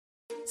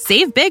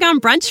Save big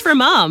on brunch for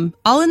mom,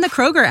 all in the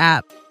Kroger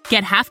app.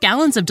 Get half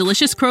gallons of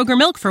delicious Kroger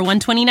milk for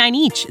 $1.29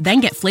 each.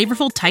 Then get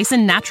flavorful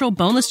Tyson natural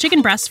boneless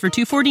chicken breasts for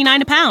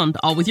 $2.49 a pound,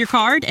 all with your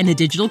card and a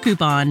digital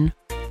coupon.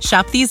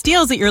 Shop these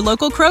deals at your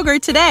local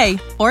Kroger today,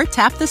 or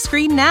tap the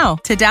screen now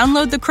to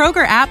download the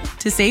Kroger app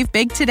to save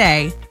big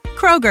today.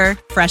 Kroger,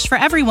 fresh for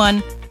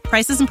everyone.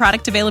 Prices and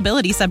product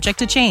availability subject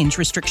to change.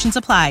 Restrictions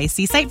apply.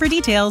 See site for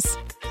details.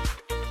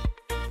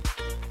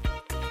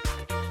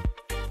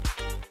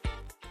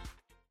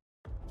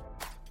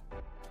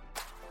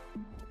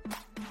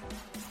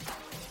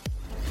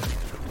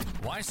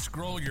 Why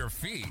scroll your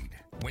feed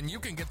when you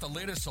can get the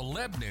latest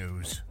celeb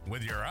news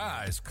with your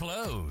eyes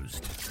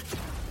closed?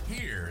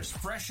 Here's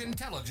fresh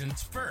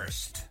intelligence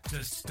first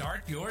to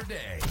start your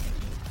day.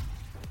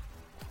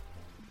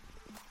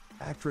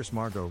 Actress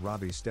Margot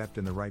Robbie stepped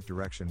in the right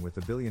direction with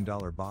the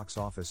billion-dollar box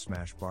office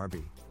smash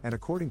Barbie, and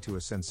according to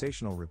a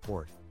sensational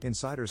report,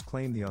 insiders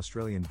claim the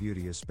Australian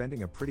beauty is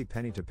spending a pretty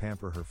penny to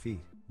pamper her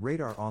feet,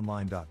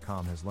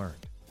 RadarOnline.com has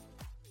learned.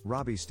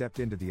 Robbie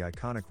stepped into the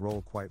iconic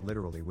role quite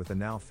literally with a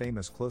now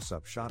famous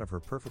close-up shot of her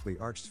perfectly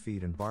arched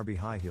feet and Barbie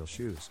high-heel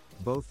shoes,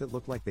 both that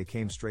look like they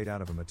came straight out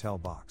of a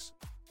Mattel box.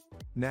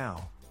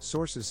 Now,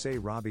 sources say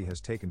Robbie has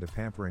taken to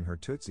pampering her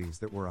tootsies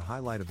that were a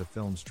highlight of the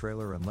film's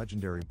trailer and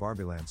legendary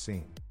Barbieland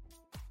scene.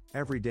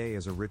 Every day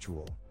is a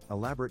ritual: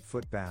 elaborate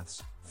foot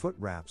baths, foot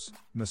wraps,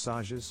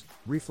 massages,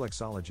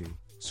 reflexology,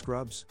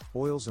 scrubs,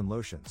 oils and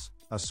lotions,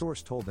 a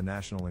source told the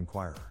National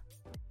Enquirer.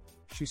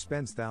 She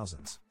spends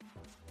thousands.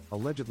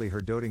 Allegedly,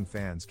 her doting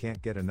fans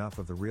can't get enough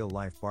of the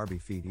real-life Barbie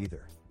feet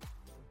either.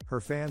 Her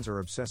fans are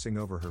obsessing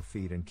over her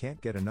feet and can't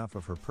get enough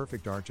of her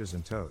perfect arches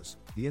and toes,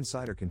 the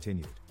insider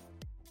continued.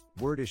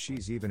 Word is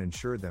she's even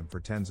insured them for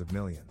tens of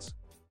millions.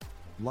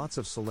 Lots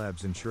of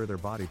celebs insure their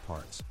body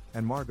parts,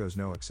 and Margot's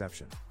no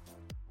exception.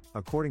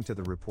 According to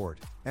the report,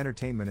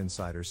 entertainment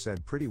insiders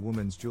said Pretty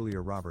Woman's Julia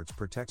Roberts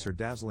protects her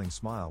dazzling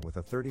smile with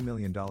a $30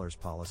 million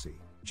policy.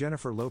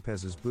 Jennifer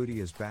Lopez's booty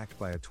is backed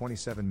by a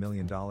 $27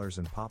 million,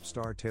 and pop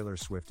star Taylor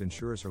Swift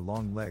insures her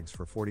long legs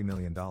for $40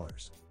 million.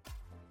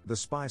 The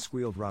spy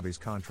squealed Robbie's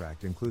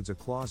contract includes a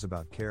clause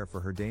about care for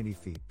her dainty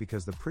feet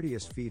because the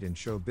prettiest feet in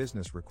show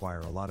business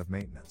require a lot of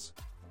maintenance.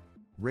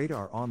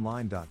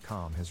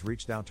 RadarOnline.com has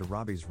reached out to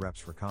Robbie's reps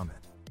for comment.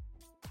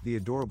 The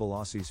adorable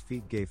Aussie's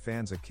feet gave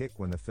fans a kick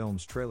when the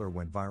film's trailer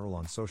went viral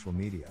on social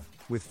media,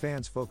 with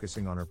fans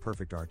focusing on her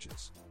perfect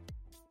arches.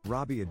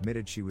 Robbie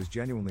admitted she was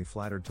genuinely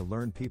flattered to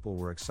learn people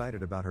were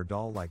excited about her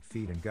doll-like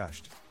feet and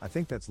gushed, "I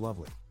think that's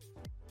lovely."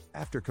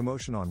 After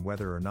commotion on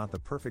whether or not the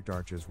perfect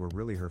arches were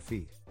really her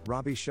feet,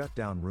 Robbie shut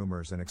down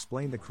rumors and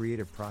explained the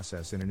creative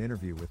process in an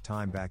interview with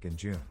Time back in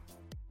June.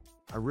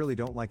 "I really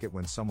don't like it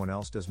when someone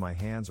else does my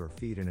hands or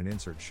feet in an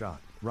insert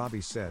shot,"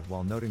 Robbie said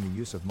while noting the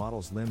use of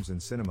models' limbs in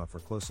cinema for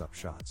close-up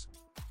shots.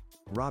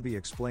 Robbie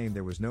explained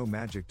there was no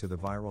magic to the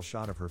viral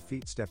shot of her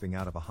feet stepping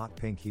out of a hot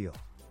pink heel.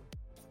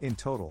 In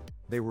total,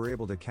 they were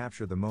able to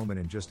capture the moment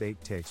in just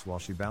 8 takes while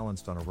she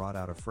balanced on a rod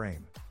out of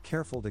frame,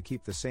 careful to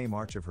keep the same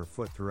arch of her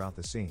foot throughout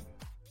the scene.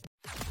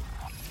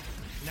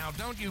 Now,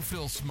 don't you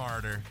feel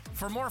smarter?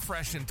 For more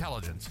fresh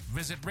intelligence,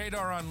 visit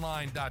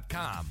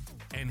RadarOnline.com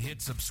and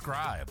hit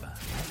subscribe.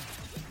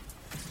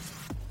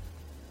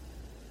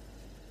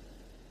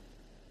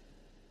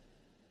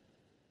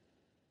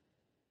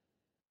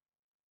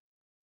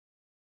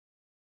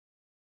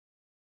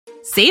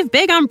 Save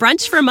big on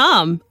brunch for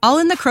mom, all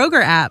in the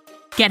Kroger app.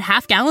 Get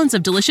half gallons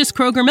of delicious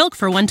Kroger milk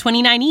for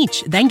 $1.29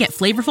 each. Then get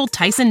flavorful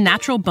Tyson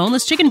natural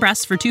boneless chicken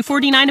breasts for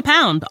 $2.49 a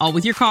pound, all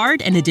with your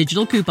card and a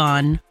digital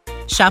coupon.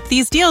 Shop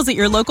these deals at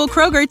your local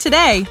Kroger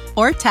today,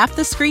 or tap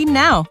the screen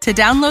now to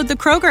download the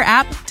Kroger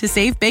app to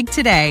save big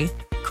today.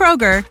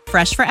 Kroger,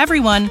 fresh for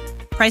everyone.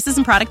 Prices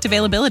and product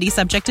availability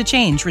subject to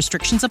change.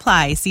 Restrictions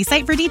apply. See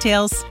site for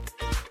details.